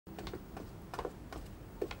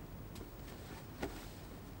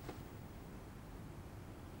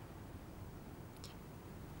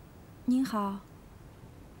您好。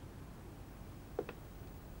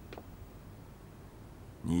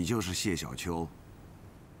你就是谢小秋。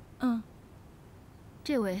嗯。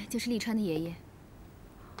这位就是立川的爷爷。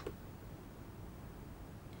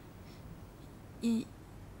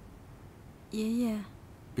爷爷。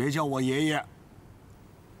别叫我爷爷。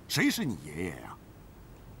谁是你爷爷呀？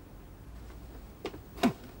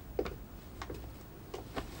哼！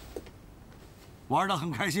玩得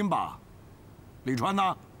很开心吧？李川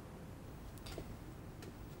呢？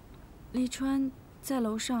李川在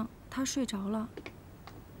楼上，他睡着了。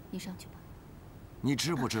你上去吧。你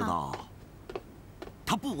知不知道，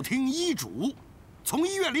他不听医嘱，从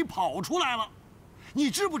医院里跑出来了？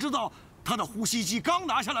你知不知道他的呼吸机刚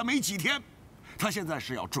拿下来没几天？ 他现在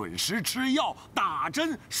是要准时吃药、打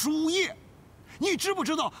针、输液，你知不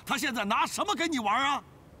知道他现在拿什么跟你玩啊？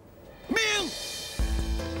命！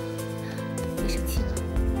别生气了，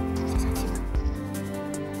消消气吧。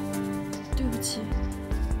对不起，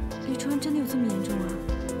李川真的有这么严重啊？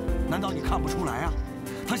难道你看不出来啊？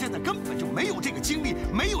他现在根本就没有这个精力，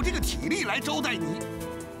没有这个体力来招待你。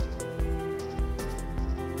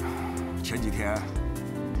前几天。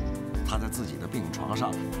 他在自己的病床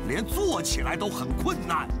上，连坐起来都很困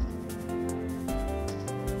难。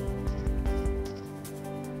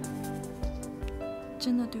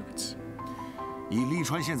真的对不起。以利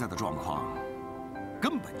川现在的状况，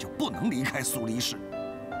根本就不能离开苏黎世。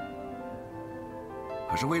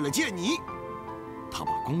可是为了见你，他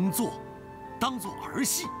把工作当作儿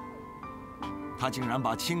戏，他竟然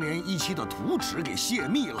把清廉一期的图纸给泄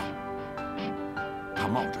密了。他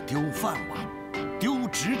冒着丢饭碗。 丢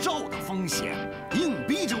执照的风险，硬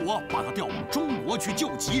逼着我把他调往中国去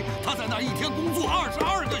救急。他在那一天工作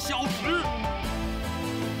22个小时。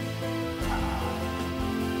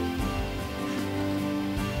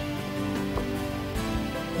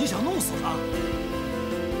你想弄死他？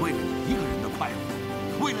为了你一个人的快乐，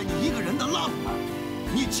为了你一个人的浪漫，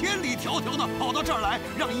你千里迢迢的跑到这儿来，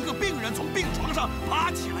让一个病人从病床上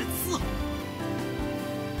爬起来伺候。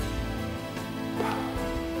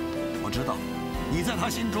我知道。 你在他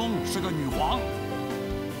心中是个女皇，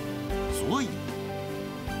所以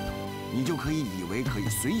你就可以以为可以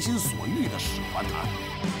随心所欲地使唤他，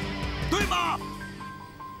对吗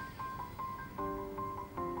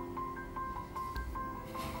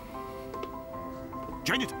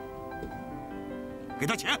？Janet， 给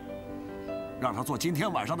他钱，让他坐今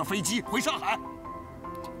天晚上的飞机回上海。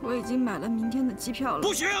我已经买了明天的机票了。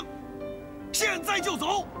不行，现在就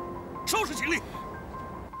走，收拾行李。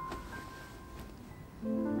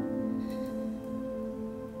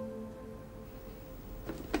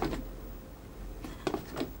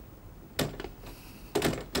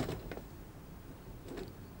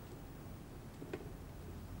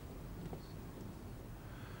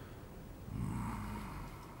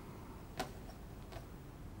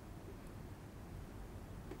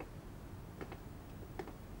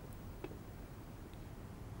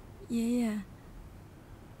 爷爷，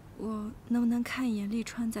我能不能看一眼利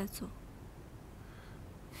川再走？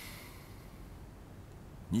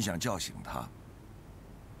你想叫醒他，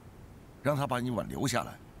让他把你挽留下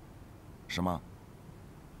来，是吗？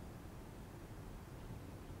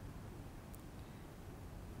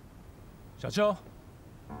小秋，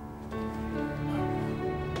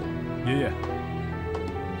爷爷，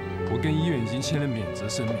我跟医院已经签了免责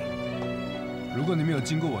声明，如果你没有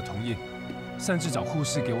经过我同意。 擅自找护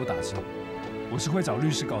士给我打针，我是会找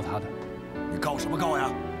律师告他的。你告什么告呀？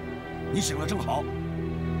你醒了正好，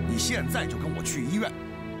你现在就跟我去医院。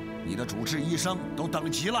你的主治医生都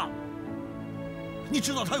等急了。你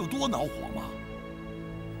知道他有多恼火吗？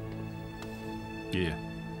爷爷，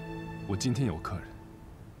我今天有客人，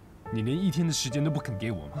你连一天的时间都不肯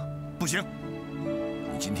给我吗？不行，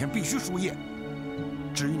你今天必须输液。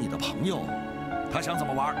至于你的朋友，他想怎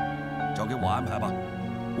么玩，交给我安排吧，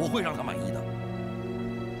我会让他满意的。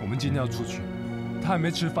 我们今天要出去，他还没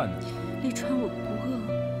吃饭呢。利川，我不饿。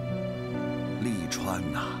利川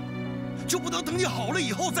呐，就不能等你好了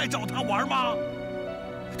以后再找他玩吗？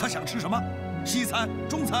他想吃什么？西餐、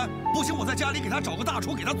中餐？不行，我在家里给他找个大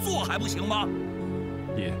厨给他做还不行吗？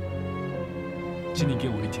爷，请你给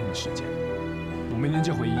我一天的时间，我明天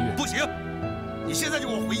就回医院。不行，你现在就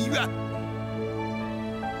给我回医院。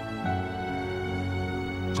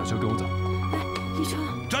小秋，跟我走。哎，利川，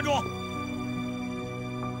站住！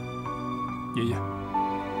 爷爷，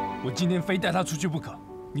我今天非带他出去不可，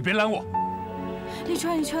你别拦我。利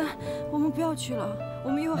川，利川，我们不要去了，我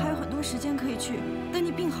们以后还有很多时间可以去。等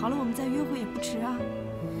你病好了，我们再约会也不迟啊。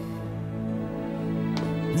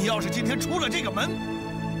你要是今天出了这个门，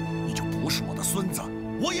你就不是我的孙子，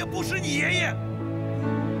我也不是你爷爷。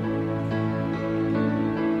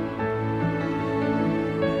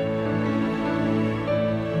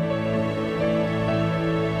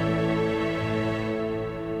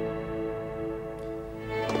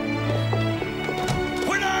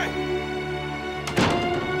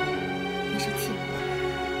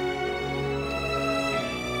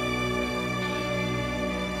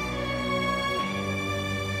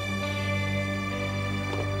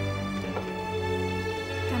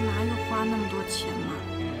那么多钱吗？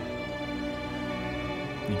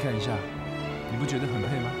你看一下，你不觉得很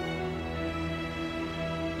配吗？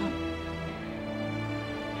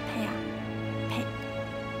配啊，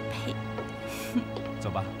配。走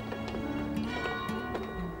吧。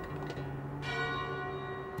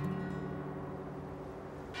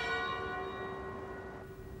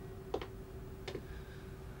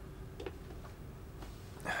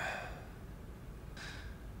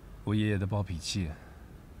我爷爷的暴脾气，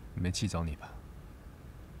没气着你吧？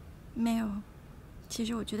没有，其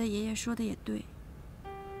实我觉得爷爷说的也对。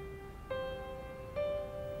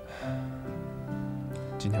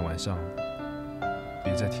今天晚上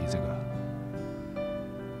别再提这个了。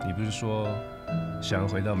你不是说想要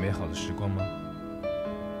回到美好的时光吗？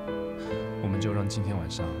我们就让今天晚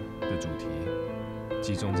上的主题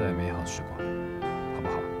集中在美好时光，好不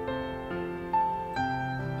好？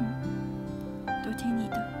都听你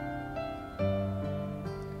的。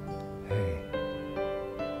嘿，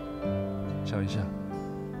笑一笑，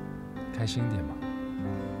开心一点吧。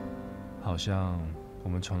好像我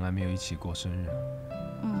们从来没有一起过生日。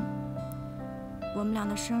我们俩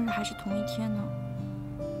的生日还是同一天呢。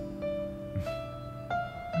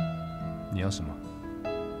你要什么？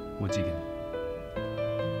我寄给你。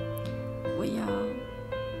我要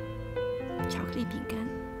巧克力饼干。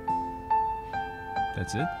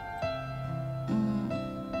That's it？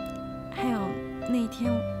 还有那一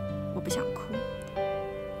天我不想哭，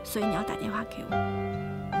所以你要打电话给我。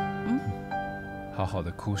好好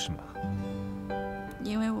的哭是吗？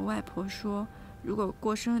因为我外婆说，如果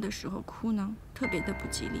过生日的时候哭呢，特别的不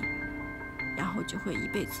吉利，然后就会一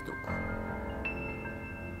辈子都哭。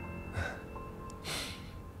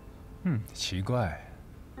奇怪，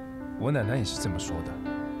我奶奶也是这么说的。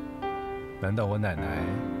难道我奶奶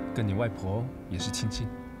跟你外婆也是亲戚？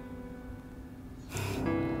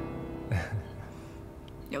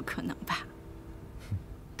有可能吧。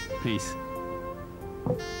Please，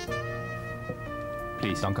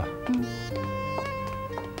 当个。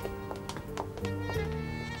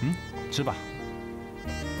吃吧。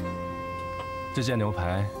这家牛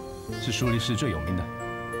排是苏黎世最有名的，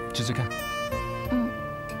吃吃看。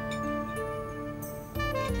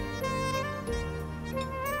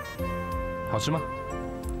好吃吗？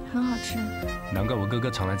很好吃。难怪我哥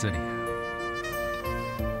哥常来这里。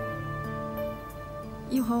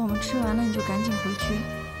一会儿我们吃完了，你就赶紧回去，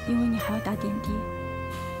因为你还要打点滴。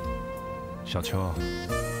小秋，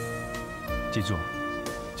记住，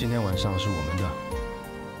今天晚上是我们的。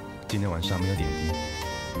今天晚上没有点滴。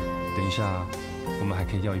等一下，我们还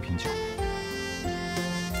可以要一瓶酒。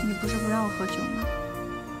你不是不让我喝酒吗？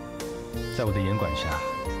在我的严管下，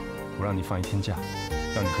我让你放一天假，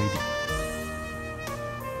让你喝一点。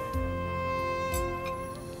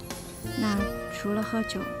那除了喝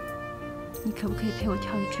酒，你可不可以陪我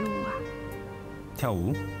跳一支舞啊？跳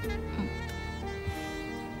舞？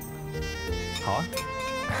好啊。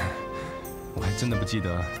我还真的不记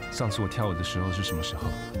得上次我跳舞的时候是什么时候。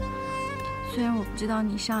虽然我不知道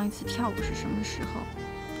你上一次跳舞是什么时候，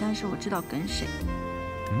但是我知道跟谁。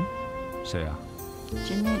谁啊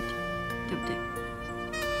 ？Janet， 对不对？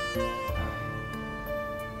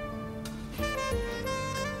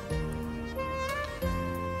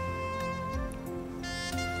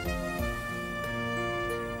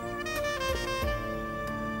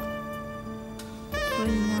所以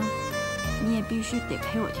呢，你也必须得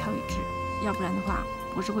陪我跳一支，要不然的话，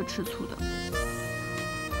我是会吃醋的。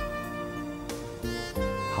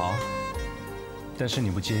好，但是你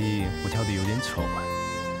不介意我跳得有点丑啊？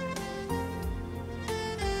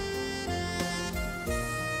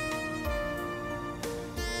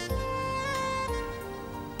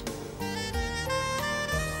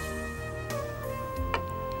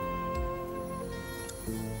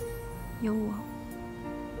有我。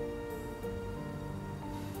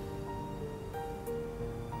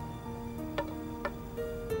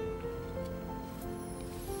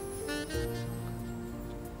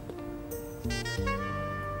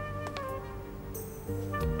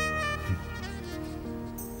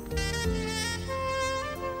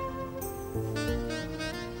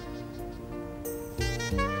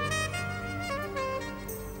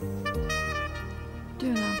对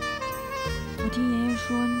了，我听爷爷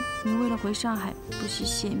说你为了回上海不惜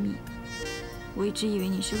泄密，我一直以为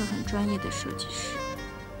你是个很专业的设计师，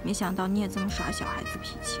没想到你也这么耍小孩子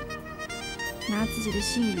脾气，拿自己的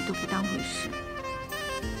信誉都不当回事。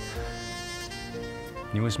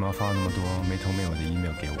你为什么要发那么多没头没尾的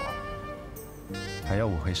email 给我，还要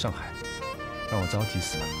我回上海，让我着急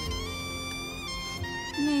死了？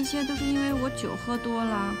那些都是因为我酒喝多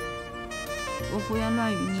了，我胡言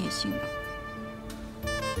乱语你也信了。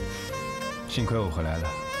幸亏我回来了，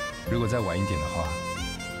如果再晚一点的话，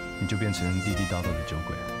你就变成地地道道的酒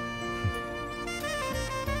鬼了。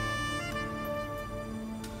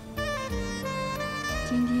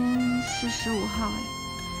今天是15号哎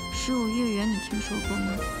，15月圆你听说过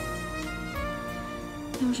吗？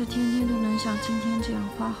要是天天都能像今天这样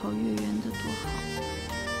花好月圆的多好。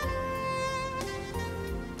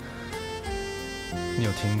你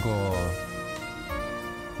有听过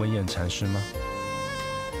文眼禅师吗？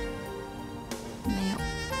没有。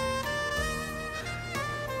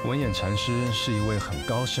文眼禅师是一位很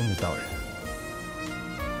高深的道人。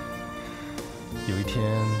有一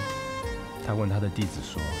天，他问他的弟子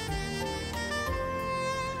说：“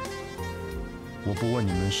我不问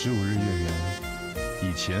你们15日月圆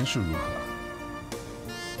以前是如何，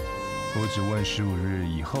我只问15日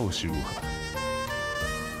以后是如何。”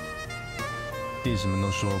弟子们都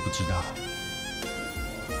说不知道。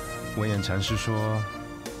文眼禅师说：“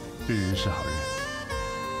日日是好日。”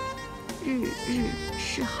日日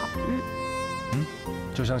是好日。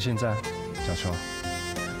就像现在，小秋，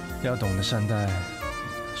要懂得善待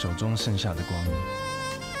手中剩下的光阴。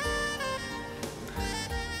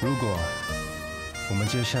如果我们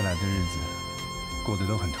接下来的日子过得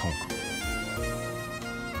都很痛苦，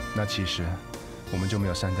那其实我们就没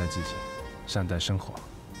有善待自己，善待生活。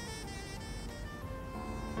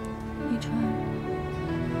立川，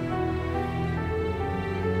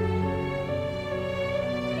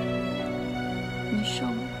你瘦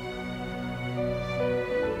了。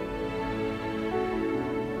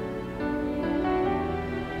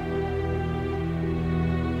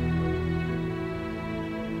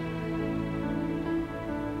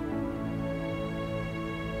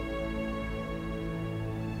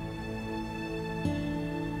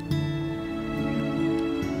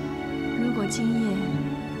如果今夜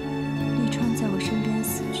立川在我身边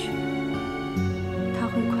死去，他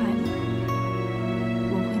会快乐，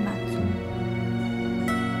我会满足。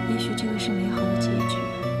也许这个是美好的结局，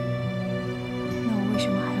那我为什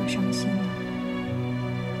么还要伤心呢？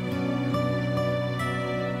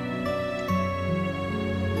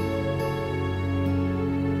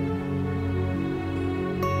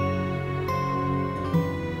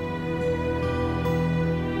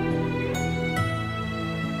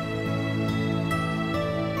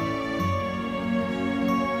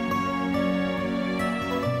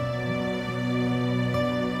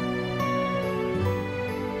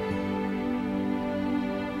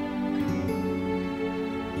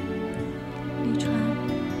立川，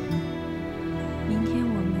明天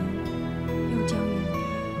我们又将远别，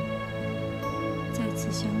再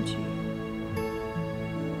次相聚，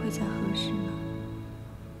会在何时呢？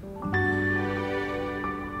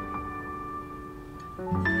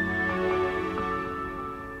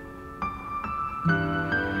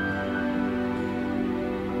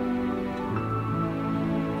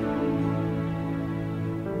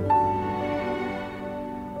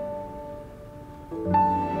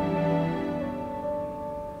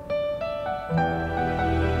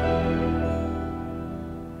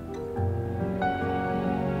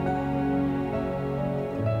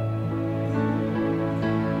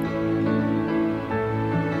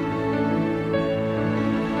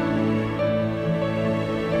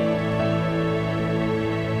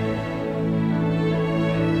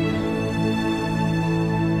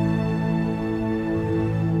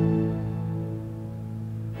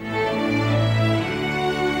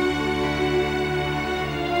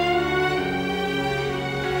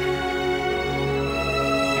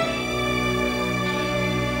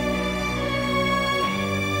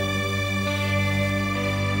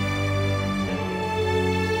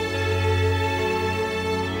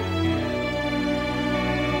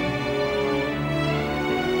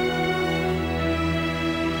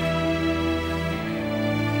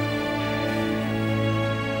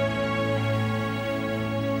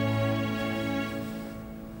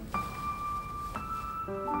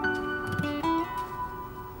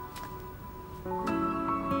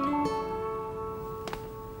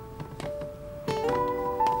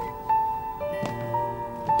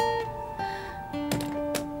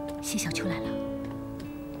谢小秋来了。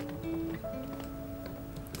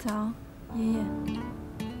早，爷爷。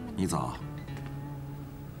你早。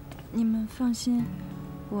你们放心，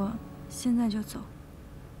我现在就走。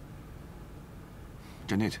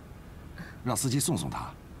Janet， 让司机送送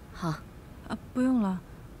他。好。不用了，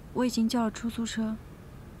我已经叫了出租车。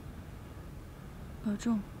保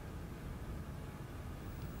重。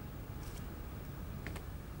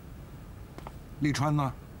立川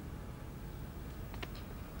呢？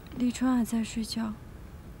立川还在睡觉，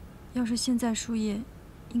要是现在输液，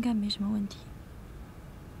应该没什么问题。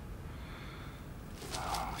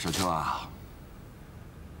小秋啊，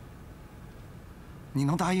你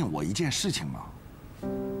能答应我一件事情吗？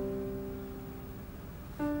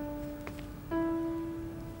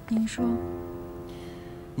您说。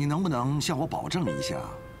你能不能向我保证一下，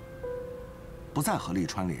不再和利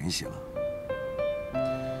川联系了？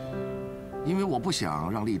因为我不想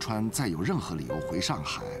让利川再有任何理由回上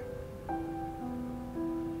海。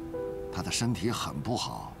他的身体很不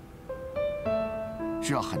好，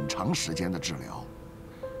需要很长时间的治疗。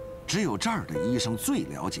只有这儿的医生最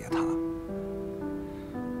了解他。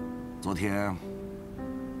昨天，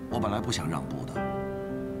我本来不想让步的，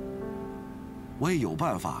我也有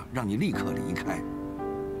办法让你立刻离开。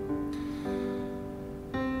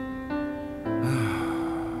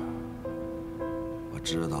我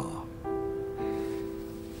知道，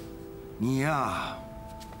你呀，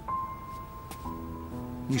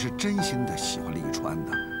你是真心的喜欢利川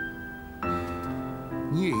的。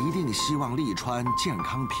你也一定希望利川健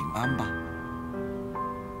康平安吧？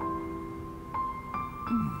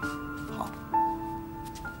好，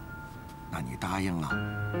那你答应了？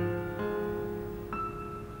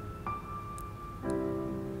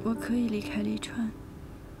我可以离开利川，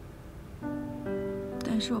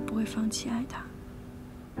但是我不会放弃爱他。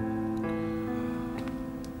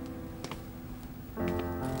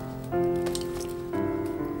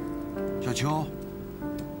小秋。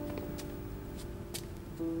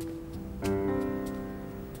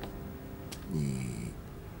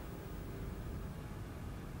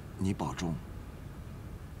你保重。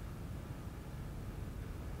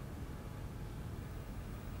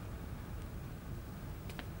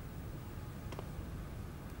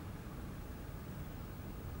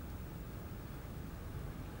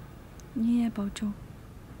你也保重。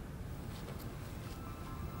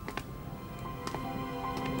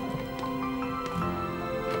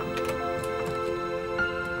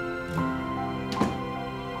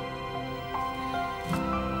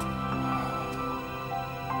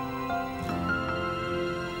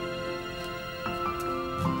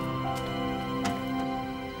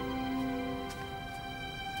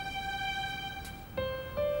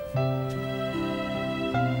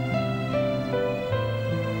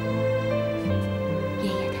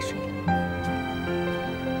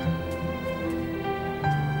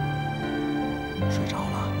睡着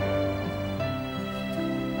了。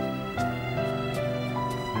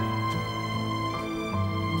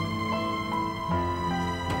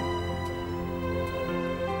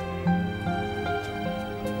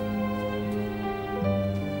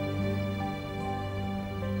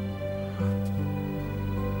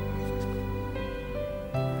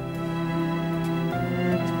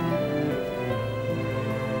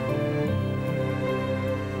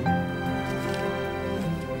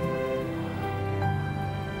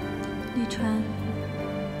利川，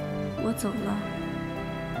我走了，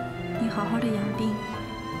你好好的养病，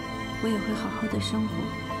我也会好好的生活。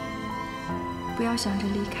不要想着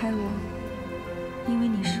离开我，因为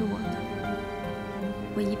你是我的，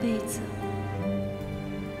我一辈子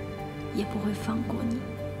也不会放过你，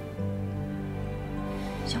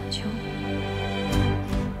小秋。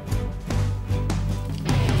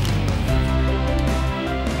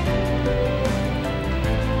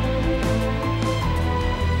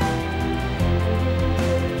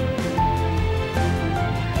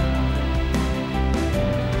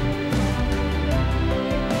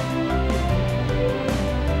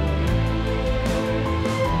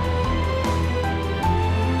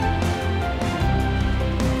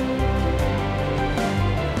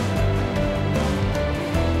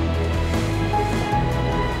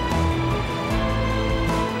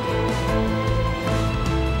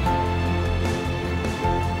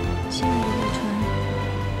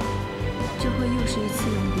是一次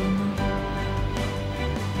永别吗？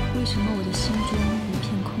为什么我的心中一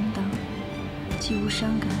片空荡，既无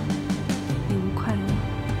伤感，也无快乐？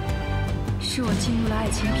是我进入了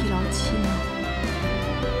爱情疲劳期吗？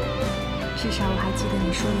至少我还记得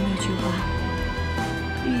你说的那句话：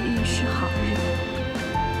日日是好日。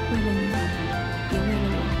为了你，也为了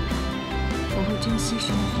我，我会珍惜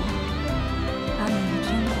生活，把每一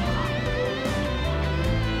天过好。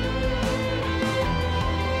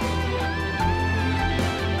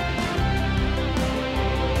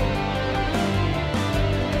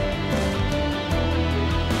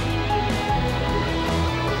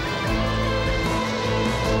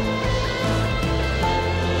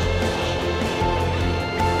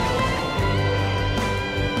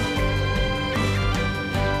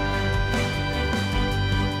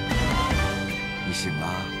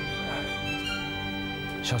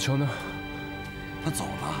小秋呢？他走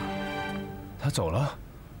了。他走了？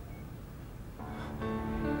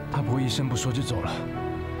他不会一声不说就走了？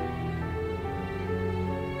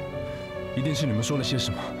一定是你们说了些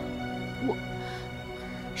什么。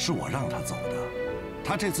是我让他走的，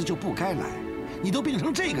他这次就不该来。你都病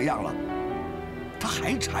成这个样了，他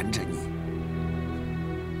还缠着你。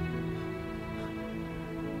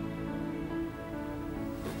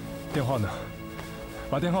电话呢？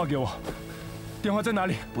把电话给我。电话在哪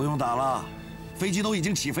里？不用打了，飞机都已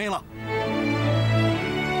经起飞了。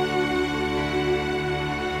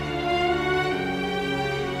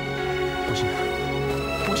不行，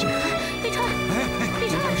不行！立川，立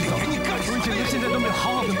川，你干什么？我以前到现在都没有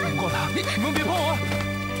好好的服过他，你们别碰我！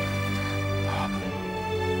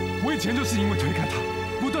我以前就是因为推开他，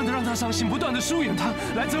不断的让他伤心，不断的疏远他，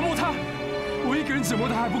来折磨他。我一个人折磨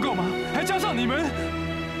他还不够吗？还加上你们！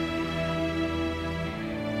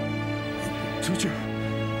出去！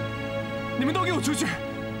你们都给我出去！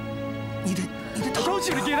你得都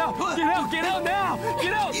起来 ！Get out! Get out! Get out now!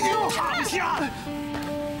 Get out! 你得躺下！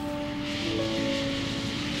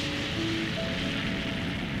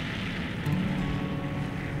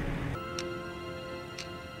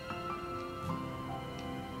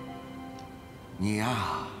你呀，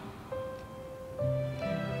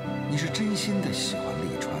你是真心的喜欢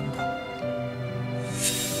立川的，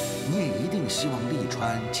你也一定希望立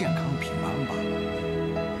川健康平安吧？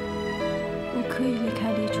我可以离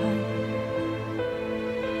开立川，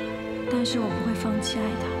但是我不会放弃爱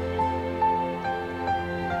他。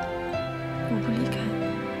我不离开，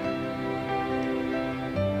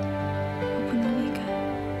我不能离开。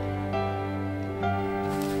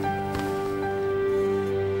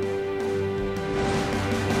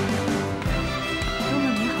多么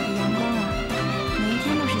美好的阳光啊！每一天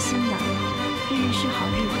都是新的，日日是好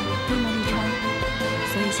日，为了立川。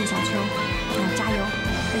所以谢小秋，你要加油！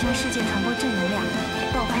要向世界传播正能量，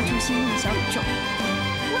爆发出心动的小宇宙。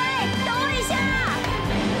喂，等我一下！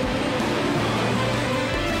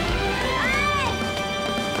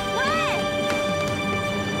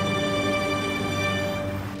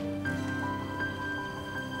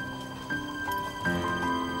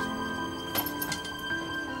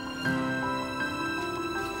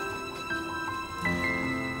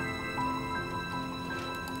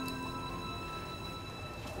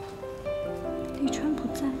立川不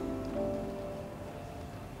在。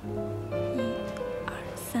1、2、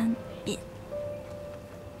3，变。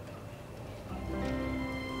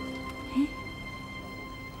哎，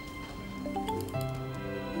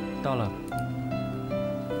到了。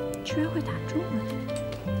居然会打中文。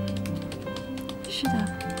是的，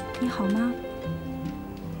你好吗？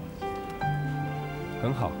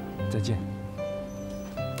很好，再见。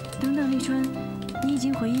等等，立川，你已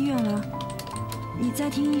经回医院了。你在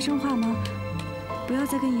听医生话吗？不要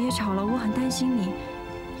再跟爷爷吵了，我很担心你，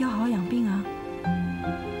要好好养病啊。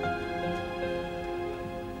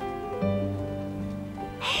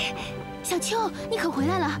小秋，你可回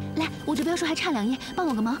来了！来，我这标书还差2页，帮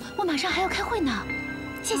我个忙，我马上还要开会呢。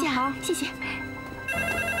谢谢，好，谢谢。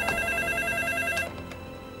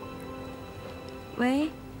喂，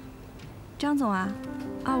张总啊，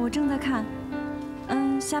啊，我正在看，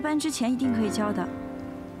下班之前一定可以交的。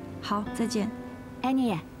好，再见。安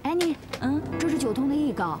妮，这是9通的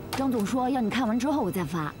预告，张总说要你看完之后我再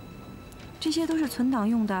发。这些都是存档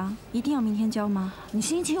用的，一定要明天交吗？你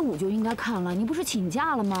星期5就应该看了，你不是请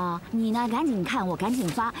假了吗？你呢，赶紧看，我赶紧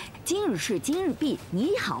发。今日事今日毕，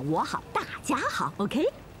你好我好大家好 ，OK？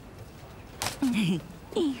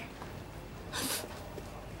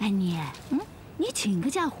 安妮，你请个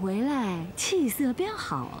假回来，气色变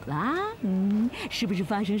好了，是不是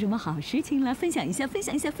发生什么好事情了？分享一下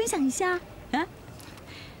啊！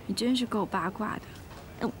你真是够八卦的。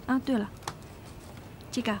对了，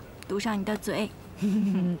这个堵上你的嘴。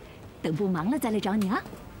等不忙了再来找你啊。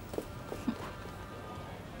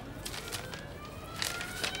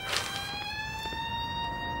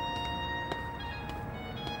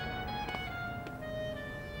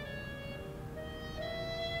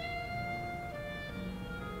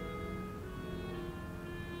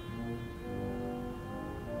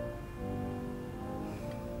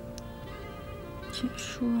铁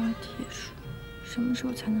树啊，铁树，什么时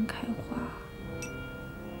候才能开花？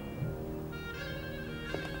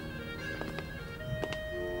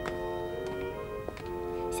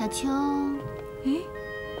小秋，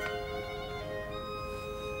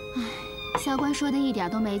校官说的一点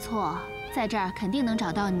都没错，在这儿肯定能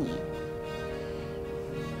找到你。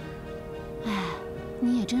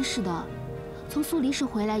你也真是的，从苏黎世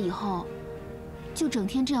回来以后，就整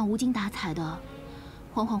天这样无精打采的，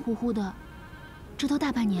恍恍惚惚的。这都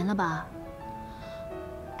大半年了吧？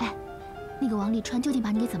那个王立川究竟把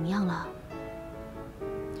你给怎么样了？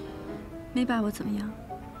没把我怎么样。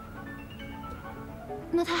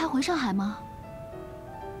那他还回上海吗？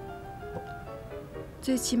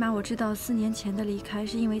最起码我知道4年前的离开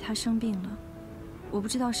是因为他生病了。我不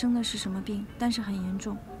知道生的是什么病，但是很严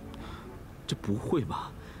重。这不会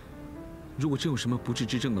吧？如果真有什么不治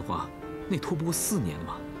之症的话，那拖不过4年了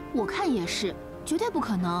吧？我看也是，绝对不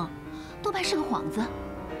可能，多半是个幌子。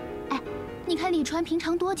哎，你看李川平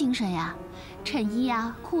常多精神呀，衬衣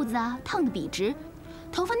啊、裤子啊烫得笔直，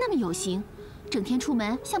头发那么有型，整天出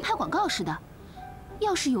门像拍广告似的。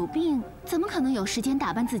要是有病，怎么可能有时间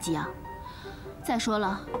打扮自己啊？再说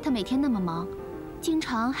了，他每天那么忙，经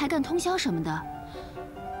常还干通宵什么的。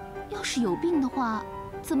要是有病的话，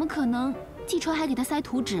怎么可能季川还给他塞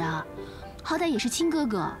图纸啊？好歹也是亲哥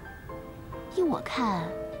哥。依我看，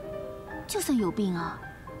就算有病啊，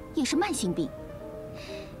也是慢性病。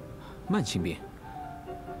慢性病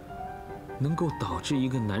能够导致一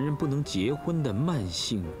个男人不能结婚的慢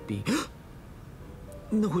性病，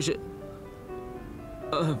那会是……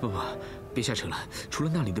不，别瞎扯了。除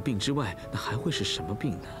了那里的病之外，那还会是什么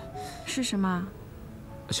病呢？是什么？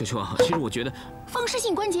小秋啊，其实我觉得风湿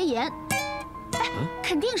性关节炎。哎，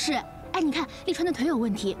肯定是。哎，你看立川的腿有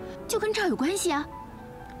问题，就跟这儿有关系啊。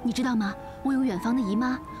你知道吗？我有远房的姨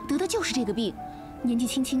妈，得的就是这个病。年纪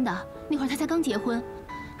轻轻的，那会儿她才刚结婚，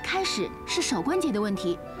开始是手关节的问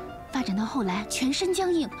题，发展到后来全身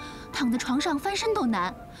僵硬，躺在床上翻身都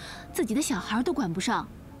难，自己的小孩都管不上，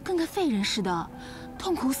跟个废人似的，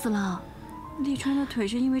痛苦死了。立川的腿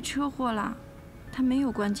是因为车祸啦，他没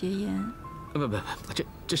有关节炎。不，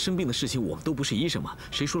这生病的事情我们都不是医生嘛，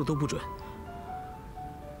谁说的都不准。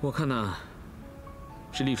我看呢，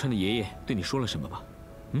是立川的爷爷对你说了什么吧？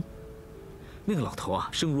那个老头啊，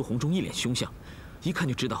声如洪钟，一脸凶相，一看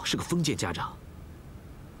就知道是个封建家长。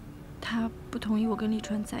他不同意我跟立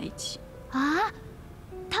川在一起。啊？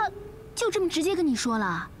他就这么直接跟你说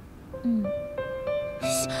了？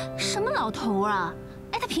什么老头啊？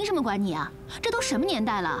哎，他凭什么管你啊？这都什么年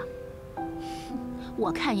代了？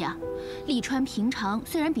我看呀，立川平常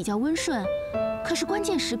虽然比较温顺，可是关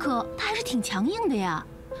键时刻他还是挺强硬的呀。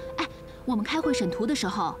哎，我们开会审图的时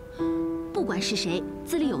候，不管是谁，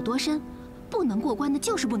资历有多深，不能过关的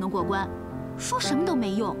就是不能过关，说什么都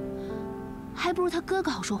没用，还不如他哥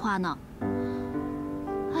哥好说话呢。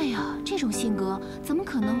哎呀，这种性格怎么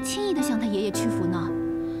可能轻易的向他爷爷屈服呢？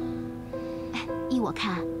哎，依我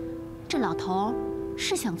看，这老头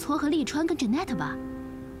是想撮合立川跟 Janet 吧？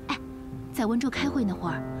哎，在温州开会那会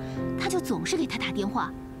儿，他就总是给他打电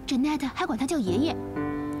话，Janet 还管他叫爷爷。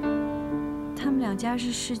他们2家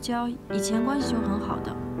是世交，以前关系就很好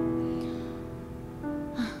的。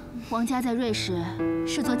王家在瑞士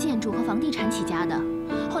是做建筑和房地产起家的，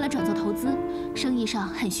后来转做投资，生意上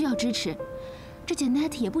很需要支持。这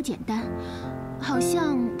Janet 也不简单，好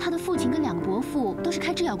像他的父亲跟2个伯父都是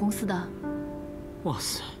开制药公司的。哇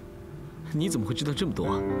塞，你怎么会知道这么多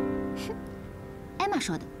啊？艾玛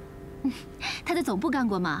说的，他在总部干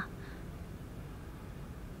过嘛。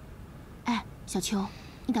哎，小秋，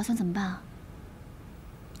你打算怎么办啊？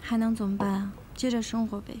还能怎么办啊？接着生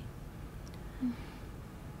活呗。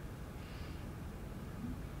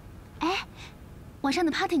哎，晚上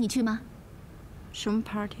的 party 你去吗？什么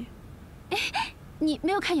party？ 你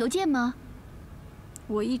没有看邮件吗？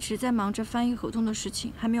我一直在忙着翻译合同的事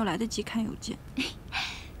情，还没有来得及看邮件。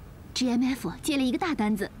GMF 接了一个大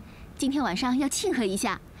单子，今天晚上要庆贺一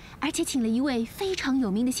下，而且请了一位非常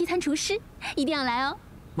有名的西餐厨师，一定要来哦。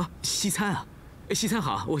妈，西餐啊，西餐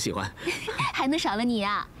好，我喜欢。还能少了你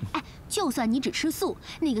啊？哎，就算你只吃素，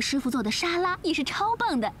那个师傅做的沙拉也是超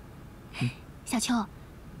棒的。小秋，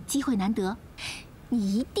机会难得，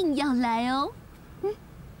你一定要来哦。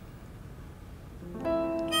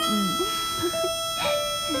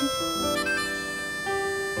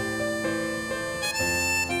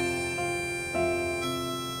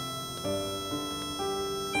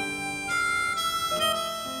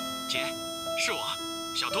姐，是我，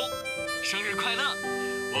小东，生日快乐！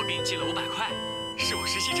我给你寄了500块，是我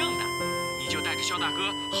实习挣的，你就带着肖大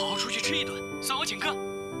哥好好出去吃一顿，算我请客。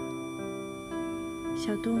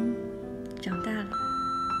小东长大了。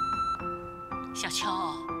小秋，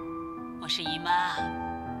我是姨妈，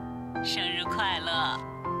生日快乐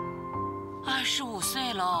！25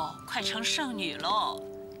岁喽，快成剩女喽，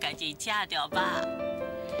赶紧嫁掉吧。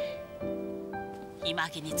姨妈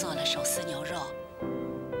给你做了手撕牛肉，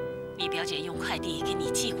你表姐用快递给你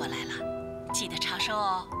寄过来了，记得查收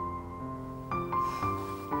哦。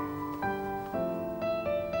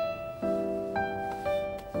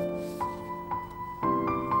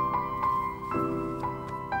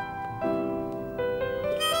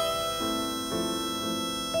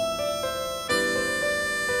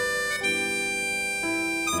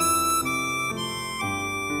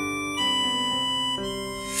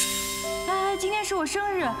今天是我生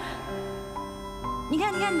日，你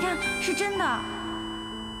看，是真的。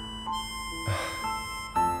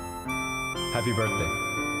Happy birthday！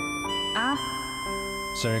 啊？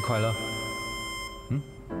生日快乐。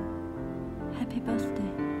Happy birthday！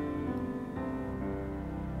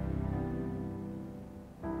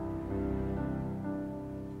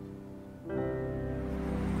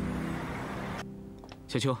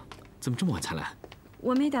 小秋，怎么这么晚才来？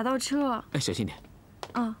我没打到车。哎，小心点。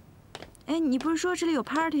啊，哎，你不是说这里有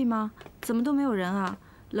party 吗？怎么都没有人啊？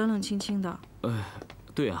冷冷清清的。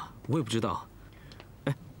对啊，我也不知道。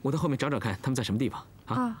哎，我到后面找找看他们在什么地方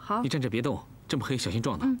啊？啊，好。你站着别动，这么黑小心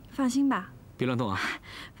撞到。放心吧。别乱动啊。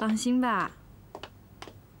放心吧。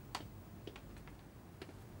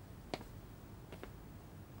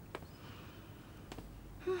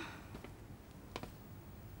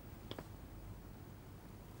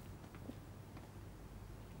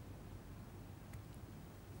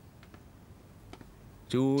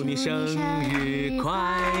祝你生日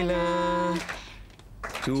快乐！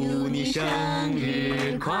祝你生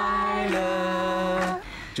日快乐！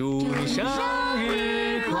祝你生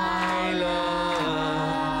日快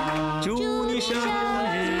乐！祝你生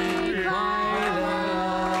日快乐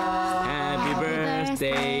 ！Happy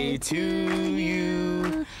birthday to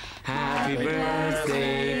you! Happy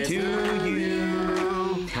birthday to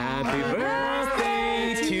you! Happy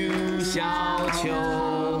birthday to 小秋！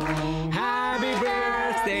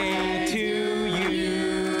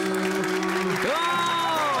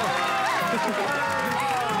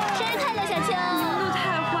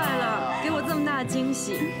 惊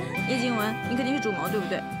喜，叶静雯，你肯定是主谋，对不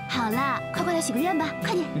对？好啦，快过来许个愿吧，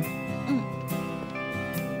快点。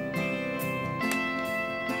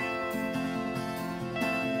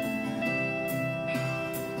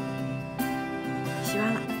许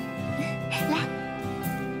完了，来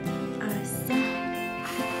，2、3。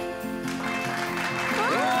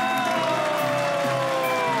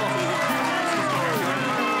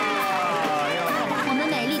我们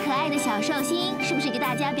美丽可爱的小寿星，是不是给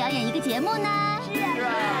大家表演一个节目呢？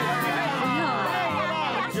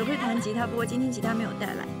 只会弹吉他，不过今天吉他没有带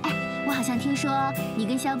来。哎，我好像听说你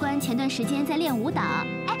跟萧关前段时间在练舞蹈。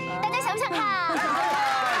哎，大家想不想看？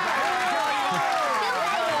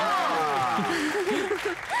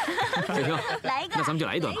小秋，来一个，那咱们就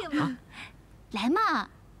来一段吧啊！来嘛，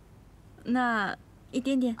那一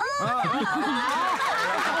点点。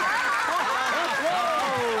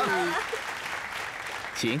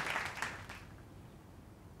请。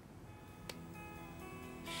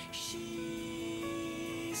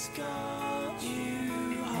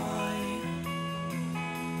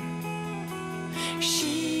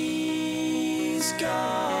 She's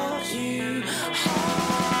got you high.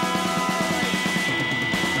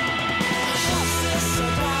 What's this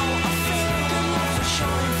about? I feel the love will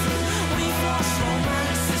shine through. We've lost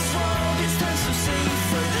romance. This world is turned so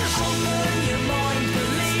see-through. Open your mind,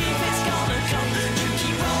 believe it's gonna come. To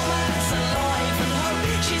keep romance alive and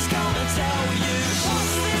hope she's gonna tell you.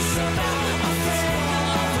 What's this about? I feel the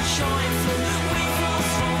love will shine through. We've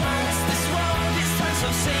lost romance. This world is turned so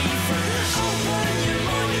see-through. Open your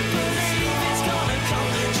mind, believe it's gonna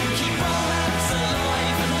come.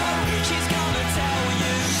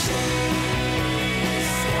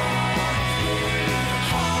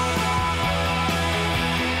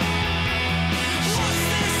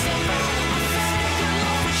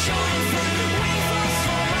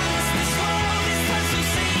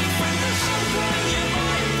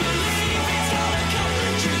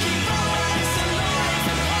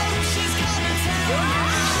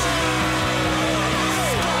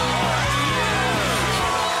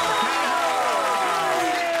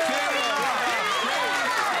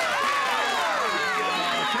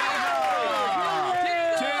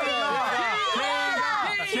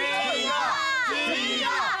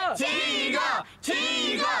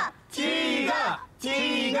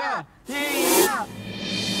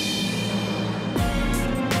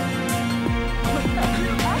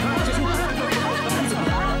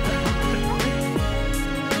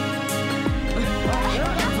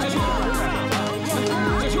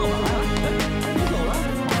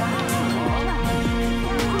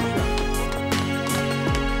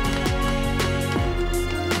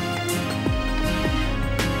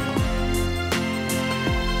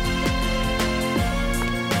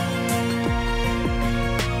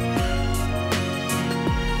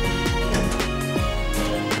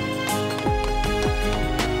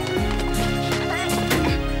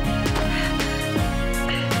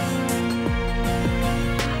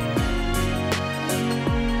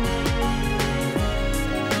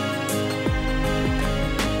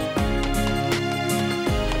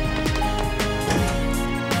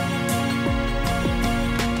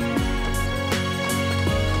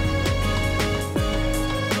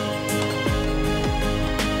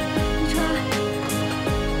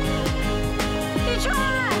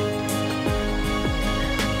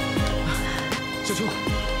 小秋，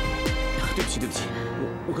对不起，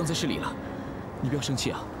我刚才失礼了，你不要生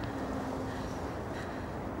气啊。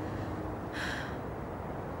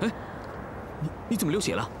哎，你怎么流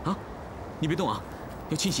血了啊？你别动啊，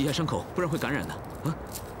要清洗一下伤口，不然会感染的啊。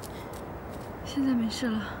现在没事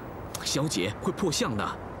了。小姐会破相的。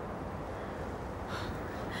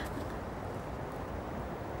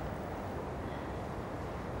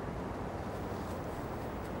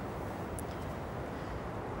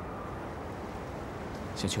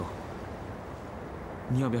小秋，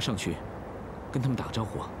你要不要上去跟他们打个招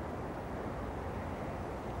呼啊？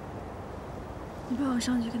你帮我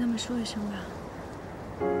上去跟他们说一声吧，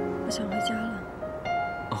我想回家了。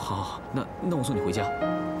哦，好，那我送你回家，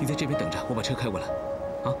你在这边等着，我把车开过来，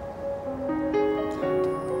啊。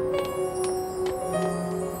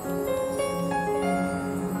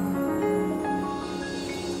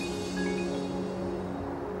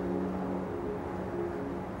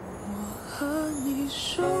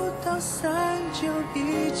数到3就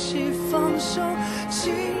一起放手，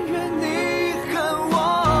情愿你恨我。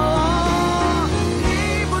你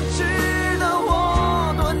不知道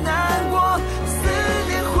我多难过，思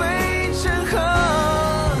念汇成河。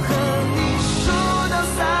和你数到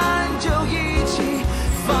3就一起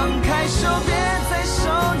放开手，别再受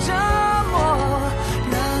折磨，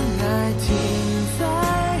让爱停在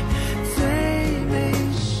最美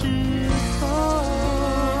时候。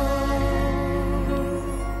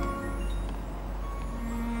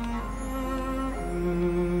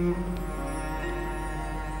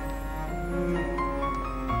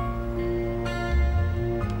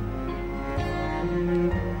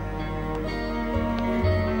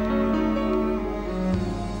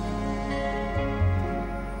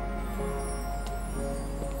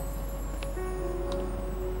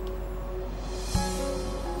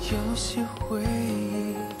有些回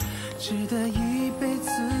忆值得一辈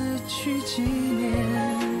子去纪念，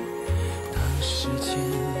当时间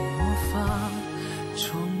魔法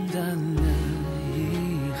冲淡了遗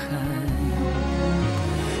憾，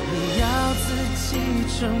你要自己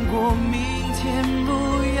撑过明天，不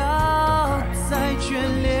要再眷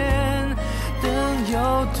恋，等有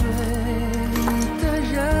对的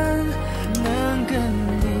人能跟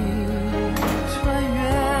你团圆，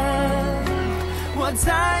我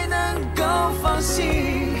才能够放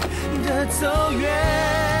心的走远。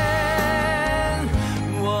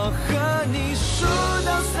我和你数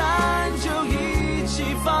到3就一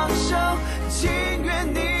起放手，情愿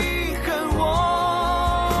你恨我。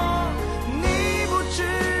你不知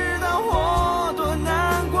道我多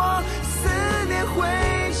难过，思念汇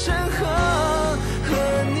成河。和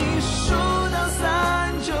你数到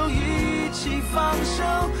3就一起放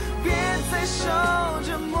手，别再受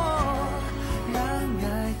折磨。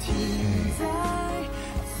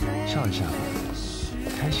笑一下吧，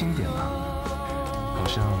开心点吧，好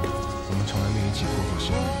像我们从来没有一起过过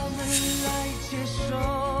生日。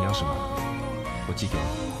你要什么？我寄给你。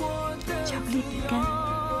巧克力饼干。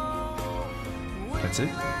That's it？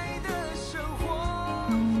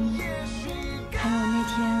还有那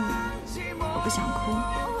天我不想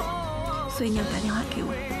哭，所以你要打电话给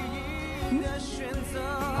我。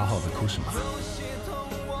好好的哭什么？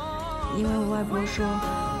因为我外婆说，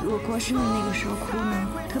如果过生日那个时候哭呢，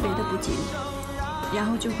特别的不吉利，然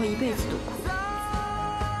后就会一辈子都哭。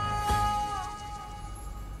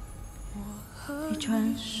李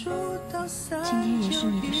川，今天也是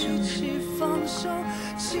你的生日。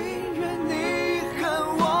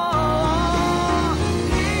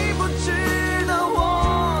你不知道我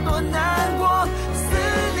多难过，思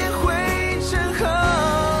念汇成河。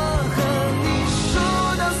和你数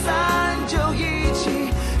到3就一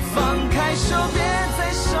起放开手，别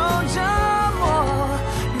再受折磨，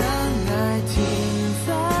让爱停在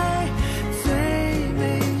最美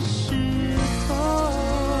时候。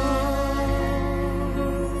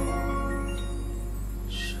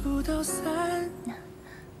数到3，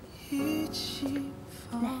一起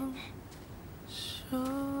放手。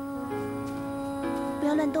不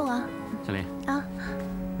要乱动啊！小林啊，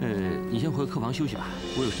你先回客房休息吧，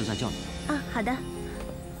我有事再叫你。啊，好的。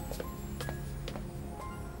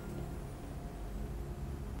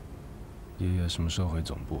爷爷什么时候回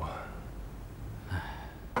总部啊？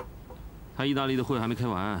他意大利的会还没开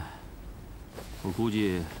完，我估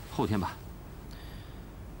计后天吧。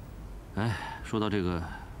哎，说到这个，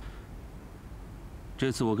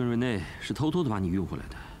这次我跟瑞内是偷偷的把你运回来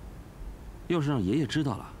的，要是让爷爷知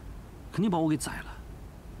道了，肯定把我给宰了。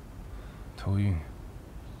偷运？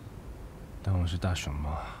但我是大熊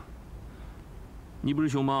猫。你不是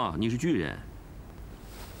熊猫，你是巨人。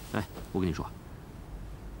哎，我跟你说。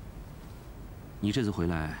你这次回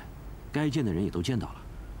来，该见的人也都见到了，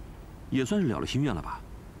也算是了了心愿了吧。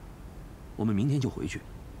我们明天就回去，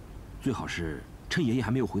最好是趁爷爷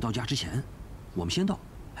还没有回到家之前，我们先到。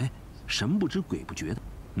哎，神不知鬼不觉的，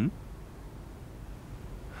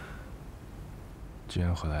既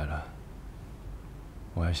然回来了，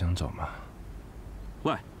我还想走吗？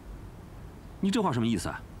喂，你这话什么意思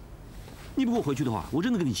啊？你不给我回去的话，我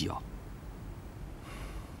真的跟你急哦。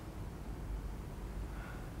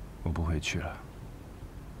我不回去了。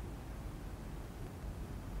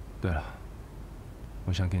对了，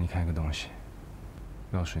我想给你看一个东西，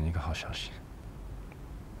告诉你一个好消息。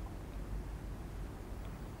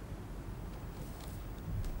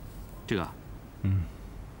这个？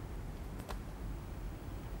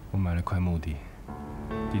我买了块墓地，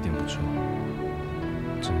地点不错，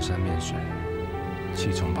整山面水，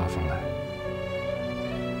气从八方来。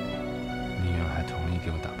林远还同意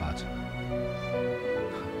给我打8折。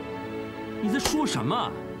你在说什么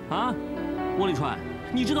啊？汪立川，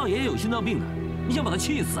你知道爷爷有心脏病的，你想把他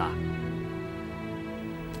气死啊？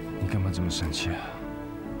你干嘛这么生气啊？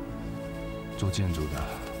做建筑的，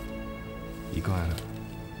一贯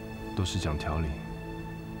都是讲条理。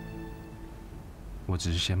我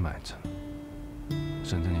只是先买着，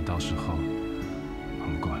省得你到时候还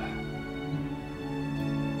不过来。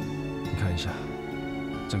你看一下，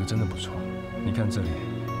这个真的不错。你看这里，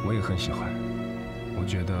我也很喜欢。我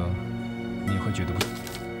觉得你也会觉得不错。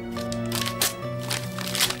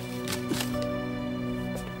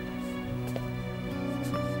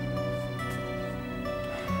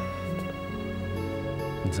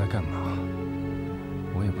你在干嘛？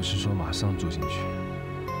我也不是说马上住进去。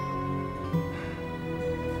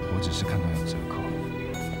我只是看到有折扣，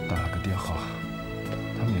打了个电话，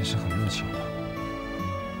他们也是很热情的。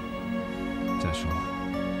再说，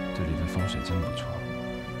这里的风水真不错，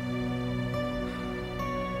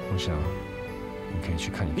我想你可以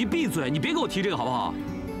去看一看。你闭嘴！你别给我提这个好不好？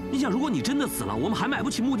你想，如果你真的死了，我们还买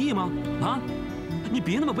不起墓地吗？啊！你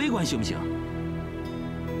别那么悲观行不行？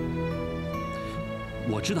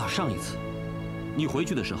我知道上一次你回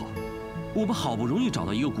去的时候，我们好不容易找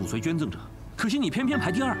到一个骨髓捐赠者。可惜你偏偏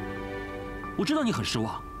排第2，我知道你很失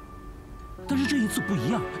望，但是这一次不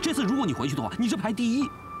一样。这次如果你回去的话，你是排第1，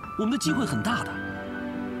我们的机会很大的。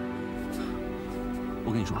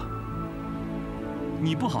我跟你说，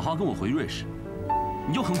你不好好跟我回瑞士，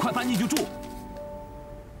你就很快搬进去住。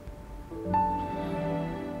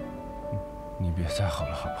你别再吼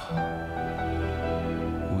了好不好？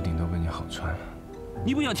屋顶都被你吼穿了。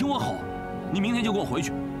你不想听我吼，你明天就给我回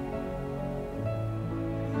去。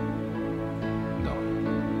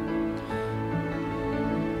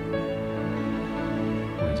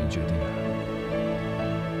决定了，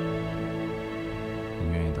你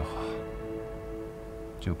愿意的话，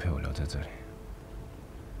就陪我留在这里；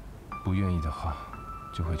不愿意的话，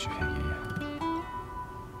就回去陪爷爷。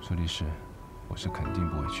苏律师，我是肯定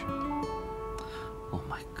不会去的。Oh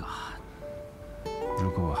my god！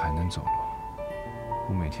 如果我还能走路，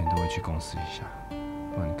我每天都会去公司一下，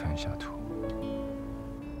帮你看一下图。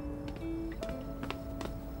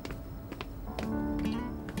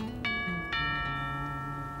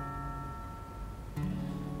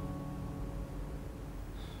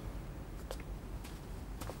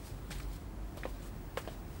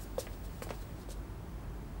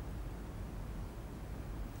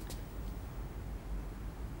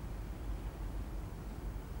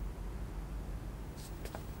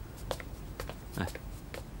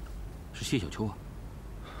谢小秋啊！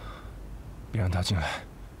别让他进来。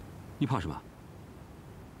你怕什么？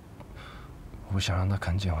我不想让他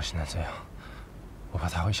看见我现在这样，我怕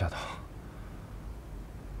他会吓到。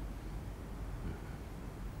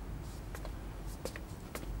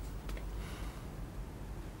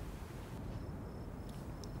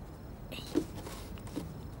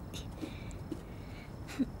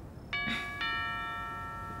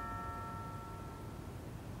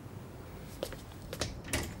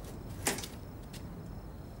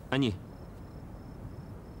安妮，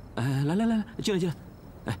哎，来，进来，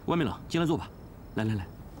哎，外面冷，进来坐吧。来，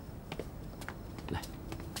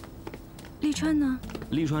立川呢？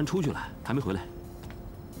立川出去了，还没回来。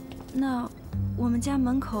那我们家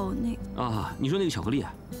门口那……啊，你说那个巧克力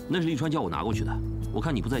啊，那是立川叫我拿过去的。我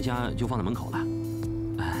看你不在家，就放在门口了。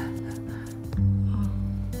哦，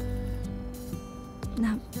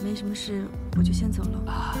那没什么事，我就先走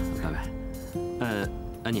了。啊，拜拜。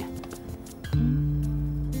安妮。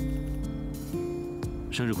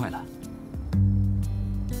生日快乐！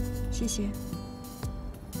谢谢，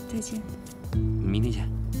再见。明天见。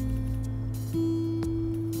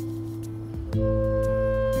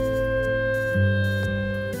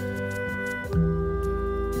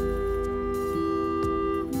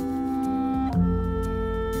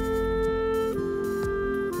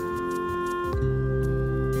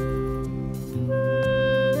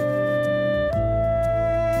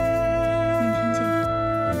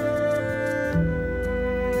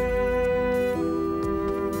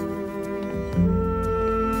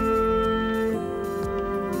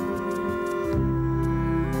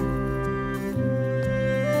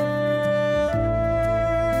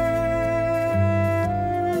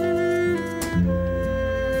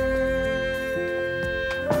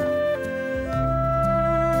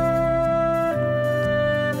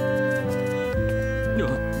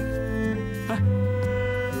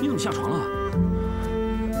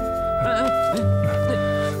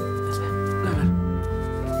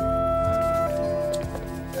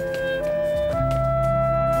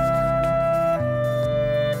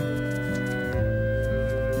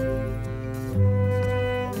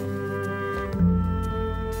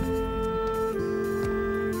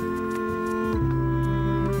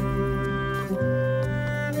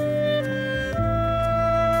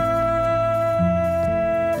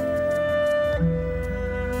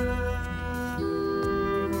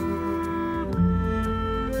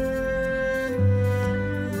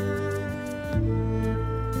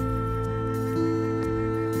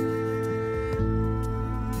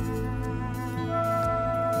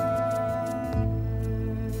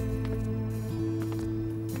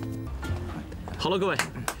了，各位，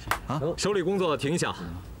手里工作停一下。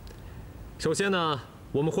首先呢，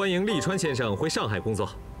我们欢迎利川先生回上海工作。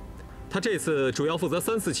他这次主要负责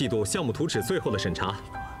3、4季度项目图纸最后的审查。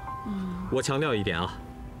我强调一点啊，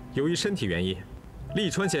由于身体原因，利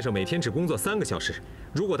川先生每天只工作3个小时。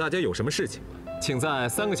如果大家有什么事情，请在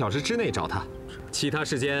3个小时之内找他，其他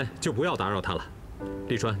时间就不要打扰他了。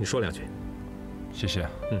利川，你说2句。谢谢。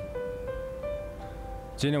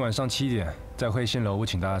今天晚上7点在会信楼，我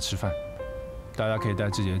请大家吃饭，大家可以带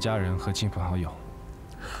自己的家人和亲朋好友。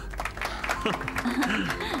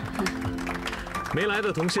没来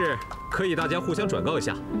的同事可以大家互相转告一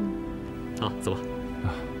下。好，走吧。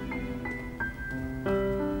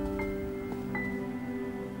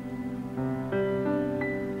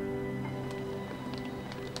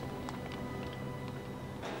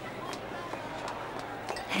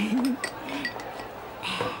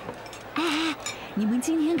你们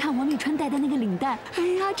今天看王沥川戴的那个领带，哎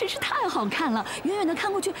呀，真是太好看了！远远的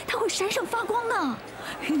看过去，它会闪闪发光呢。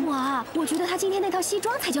哇，我觉得他今天那套西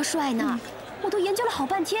装才叫帅呢。我都研究了好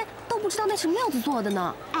半天，都不知道那什么料子做的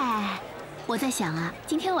呢。哎，我在想啊，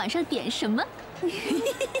今天晚上点什么？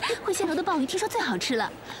会仙楼的鲍鱼听说最好吃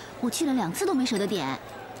了，我去了2次都没舍得点。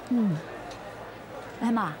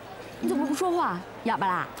哎妈，你怎么不说话？哑巴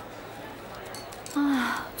啦？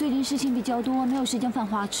啊，最近事情比较多，没有时间犯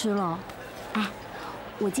花痴了。哎，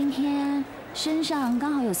我今天身上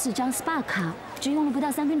刚好有4张 SPA 卡，只用了不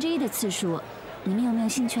到1/3的次数，你们有没有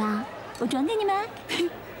兴趣啊？我转给你们。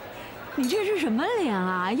你这是什么脸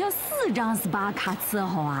啊？要4张 SPA 卡伺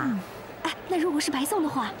候啊？哎，那如果是白送的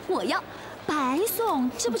话，我要白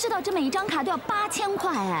送。知不知道这每一张卡都要8000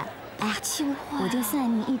块哎？8000块，我就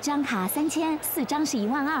算你1张卡3000，4张是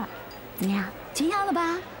12000，怎么样？全要了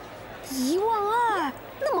吧？12000，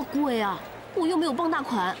那么贵啊！我又没有傍大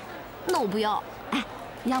款，那我不要。哎，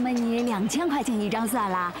要么你2000块钱1张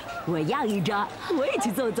算了，我要1张，我也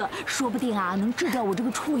去做做，说不定啊能治掉我这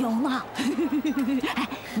个出油呢。哎，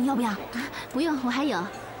你要不要？不用，我还有。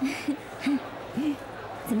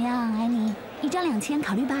怎么样，安妮？1张2000，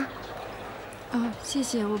考虑吧。谢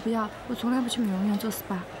谢，我不要，我从来不去美容院做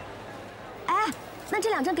SPA。哎，那这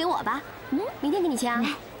2张给我吧，明天给你签。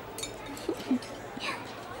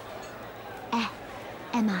哎，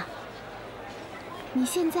艾玛，你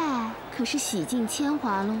现在可是洗尽铅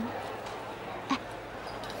华喽。哎，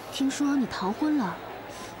听说你逃婚了，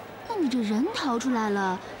那你这人逃出来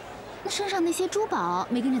了，那身上那些珠宝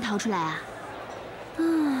没跟着逃出来啊？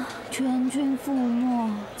全军覆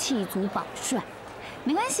没，弃卒保帅。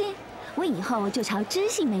没关系，我以后就朝知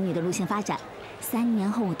性美女的路线发展。3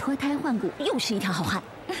年后我脱胎换骨，又是一条好汉。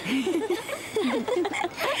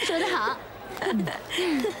说得好。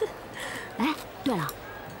哎，对了，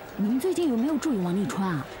你们最近有没有注意王沥川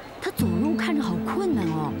啊？他走路看着好困难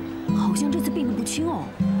哦，好像这次病得不轻哦。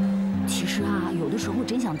其实啊，有的时候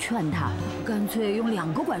真想劝他，干脆用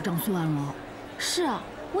2个拐杖算了。是啊，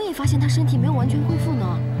我也发现他身体没有完全恢复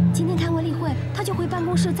呢。今天开完例会，他就回办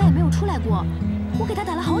公室，再也没有出来过。我给他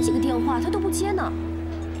打了好几个电话，他都不接呢。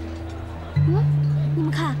你们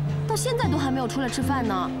看到现在都还没有出来吃饭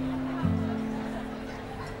呢。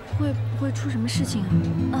会不会出什么事情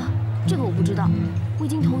啊？这个我不知道。我已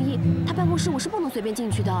经同意，他办公室我是不能随便进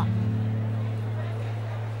去的。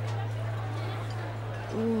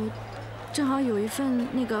我正好有一份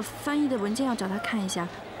那个翻译的文件要找他看一下，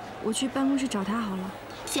我去办公室找他好了。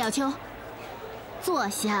谢小秋，坐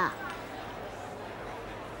下。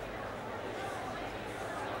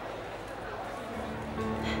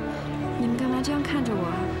你们干嘛这样看着我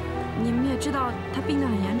啊？你们也知道他病得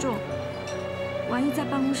很严重，万一在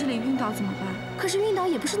办公室里晕倒怎么办？可是晕倒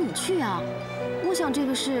也不是你去啊。我想这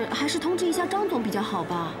个事还是通知一下张总比较好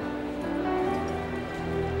吧。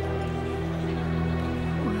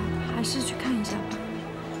我还是去看一下吧。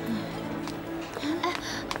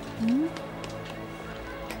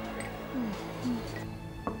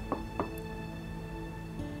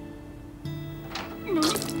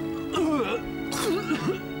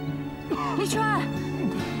沥川，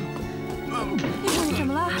你怎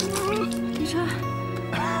么了？沥川，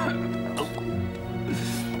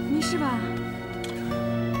没事吧？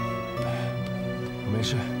我没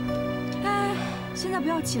事。哎，现在不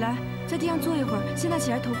要起来，在地上坐一会儿。现在起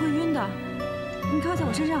来头会晕的。你靠在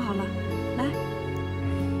我身上好了，来。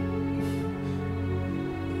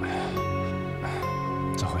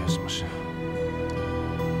这会有什么事？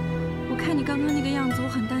我看你刚刚那个样子，我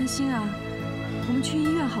很担心啊。我们去医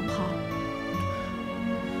院好不好？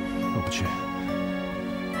我不去。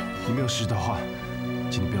你没有事的话，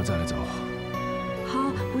请你不要再来找我。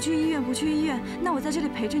好，不去医院，不去医院，那我在这里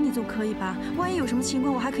陪着你总可以吧？万一有什么情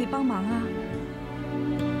况，我还可以帮忙啊。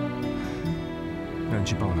那你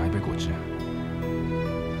去帮我拿一杯果汁。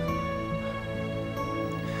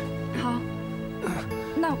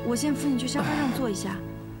然我先扶你去沙发上坐一下。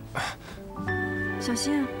小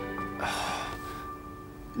心。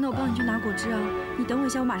那我帮你去拿果汁啊，你等我一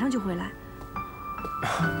下，我马上就回来。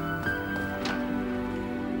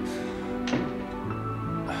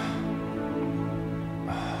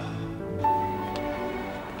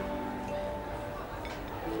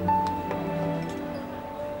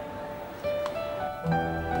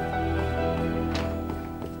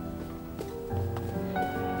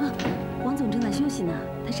王总正在休息呢，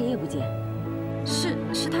他谁也不见。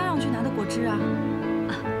是他让我去拿的果汁啊。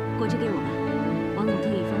果汁给我吧，王总特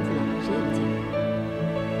意吩咐了，谁也不见。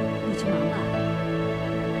你去忙吧，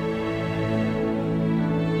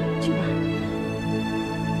去吧。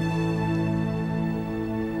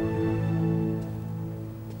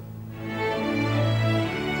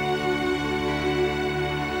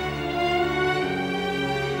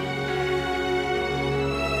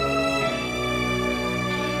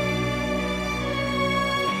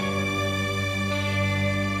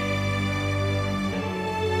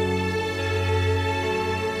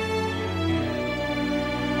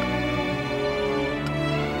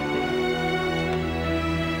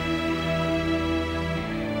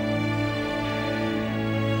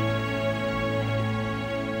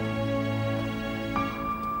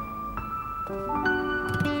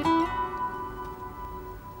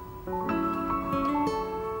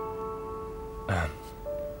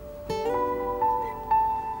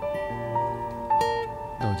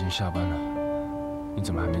都已经下班了，你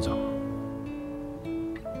怎么还没走？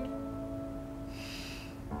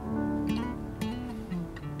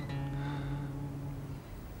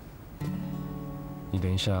你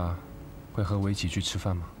等一下会和我一起去吃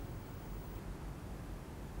饭吗？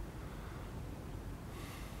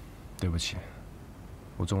对不起，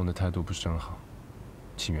我中午的态度不是很好，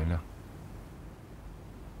请原谅。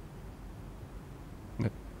那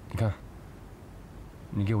你看，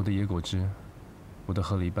你给我的野果汁，我都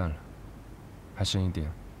喝了一半了，还剩一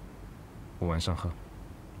点，我晚上喝。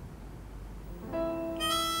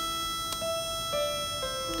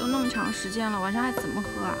都那么长时间了，晚上还怎么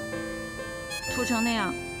喝啊？吐成那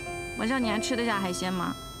样，晚上你还吃得下海鲜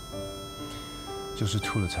吗？就是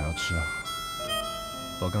吐了才要吃啊，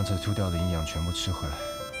把刚才吐掉的营养全部吃回来，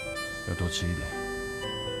要多吃一点。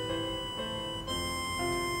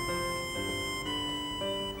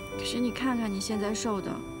可是你看看你现在瘦的，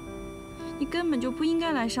你根本就不应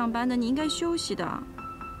该来上班的，你应该休息的。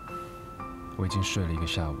我已经睡了一个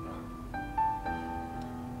下午了。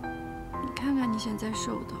你看看你现在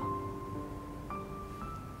瘦的。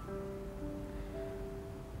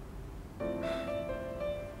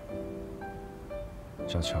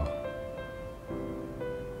小乔，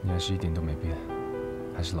你还是一点都没变，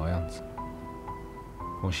还是老样子。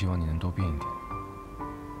我希望你能多变一点。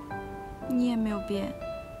你也没有变，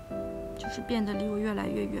就是变得离我越来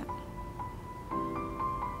越远了。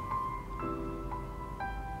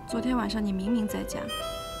昨天晚上你明明在家，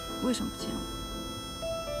为什么不见我？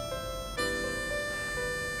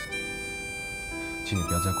请你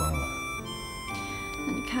不要再管我了。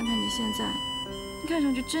那你看看你现在，你看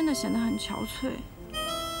上去真的显得很憔悴。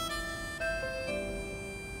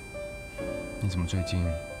你怎么最近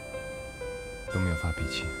都没有发脾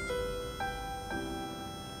气？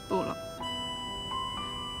不了，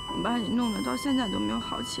我把你弄得到现在都没有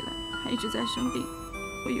好起来，还一直在生病，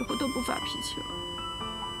我以后都不发脾气了。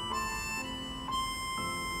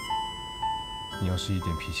你要是一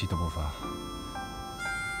点脾气都不发，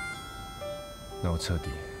那我彻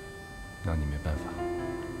底拿你没办法。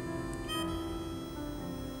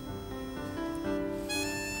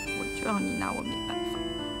我就让你拿我没办法。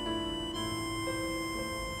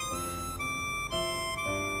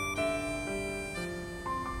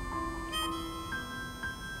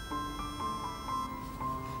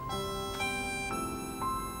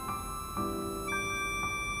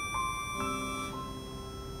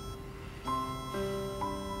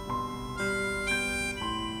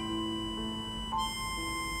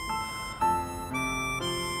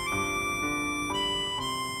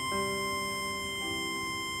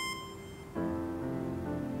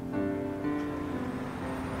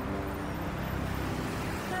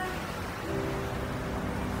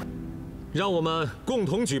让我们共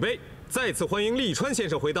同举杯，再次欢迎利川先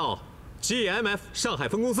生回到 GMF 上海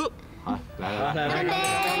分公司。好，来，干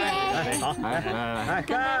杯！好，来，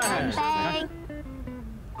干杯！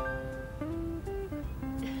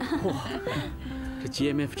哇，这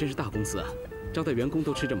GMF 真是大公司啊，招待员工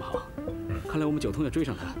都吃这么好。看来我们九通要追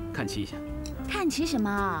上他，看齐一下。看齐什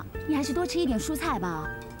么？你还是多吃一点蔬菜吧。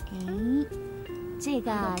哎，这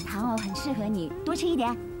个糖藕很适合你，多吃一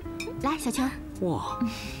点。来，小乔。哇，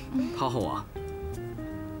讨好我。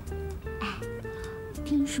哎，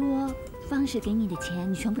听说方氏给你的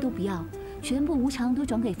钱你全部都不要，全部无偿都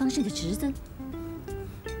转给方氏的侄子。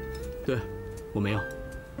对，我没有。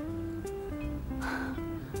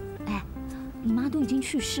哎，你妈都已经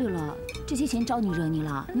去世了，这些钱招你惹你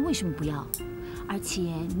了，你为什么不要？而且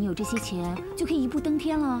你有这些钱就可以一步登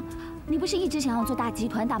天了。你不是一直想要做大集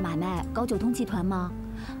团、大买卖，搞九通集团吗？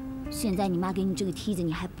现在你妈给你这个梯子，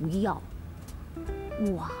你还不要？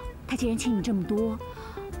哇，她既然欠你这么多，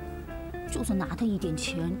就算拿她一点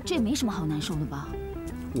钱，这也没什么好难受的吧？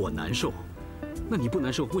我难受？那你不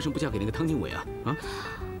难受，为什么不嫁给那个汤经纬啊？啊？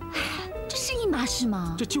这是一码事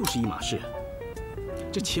吗？这就是一码事。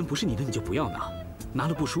这钱不是你的，你就不要拿，拿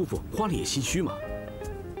了不舒服，花了也心虚嘛。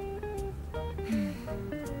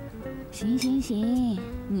行行行，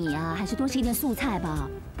你呀还是多吃一点素菜吧。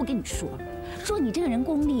不跟你说了，说你这个人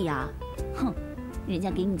功利呀，哼，人家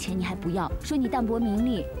给你钱你还不要，说你淡泊名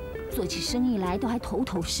利，做起生意来都还头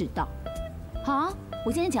头是道。好，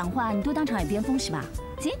我现在讲话你都当场耳边风是吧？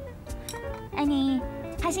行，安妮，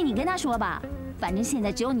还是你跟他说吧，反正现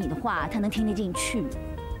在只有你的话他能听得进去。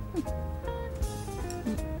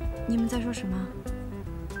你们在说什么？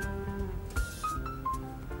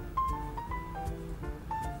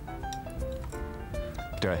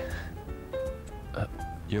对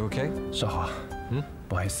，You OK？ 少华，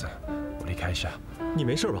不好意思，我离开一下。你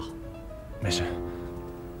没事吧？没事。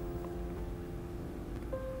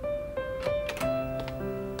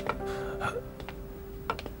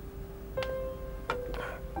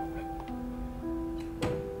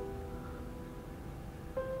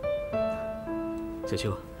小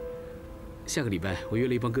秋，下个礼拜我约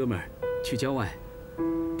了一帮哥们儿去郊外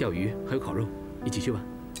钓鱼，还有烤肉，一起去吧。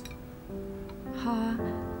好啊，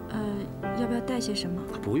要不要带些什么？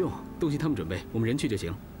不用，东西他们准备，我们人去就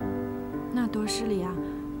行。那多失礼啊！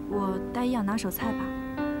我带一样拿手菜吧。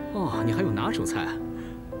哦，你还有拿手菜啊？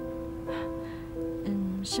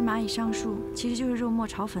是蚂蚁上树，其实就是肉末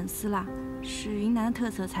炒粉丝啦，是云南的特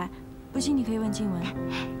色菜。不信你可以问静雯。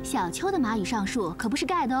小秋的蚂蚁上树可不是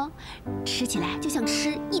盖的哦，吃起来就像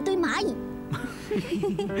吃一堆蚂蚁。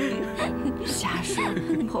瞎说，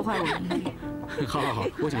破坏我名誉。好好好，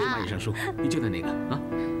我想吃蚂蚁上树，你就带那个啊。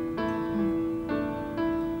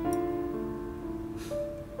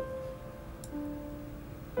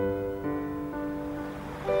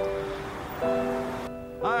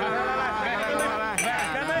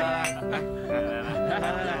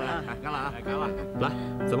来，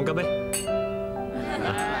咱们干杯！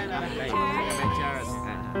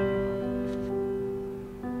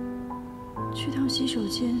去趟洗手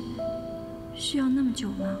间需要那么久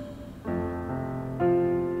吗？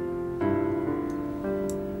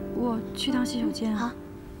我去趟洗手间啊。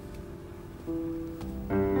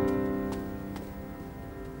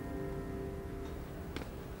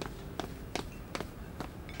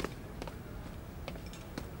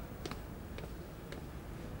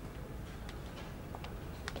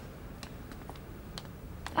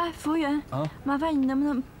哎，服务员，麻烦你能不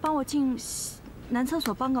能帮我进男厕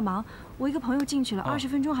所帮个忙？我一个朋友进去了，20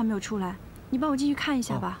分钟还没有出来，你帮我进去看一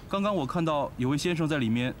下吧。刚刚我看到有位先生在里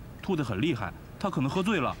面吐得很厉害，他可能喝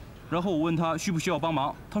醉了。然后我问他需不需要帮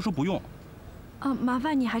忙，他说不用。麻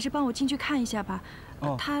烦你还是帮我进去看一下吧。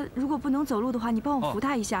他如果不能走路的话，你帮我扶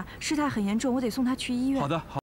他一下，事态很严重，我得送他去医院。好的，好。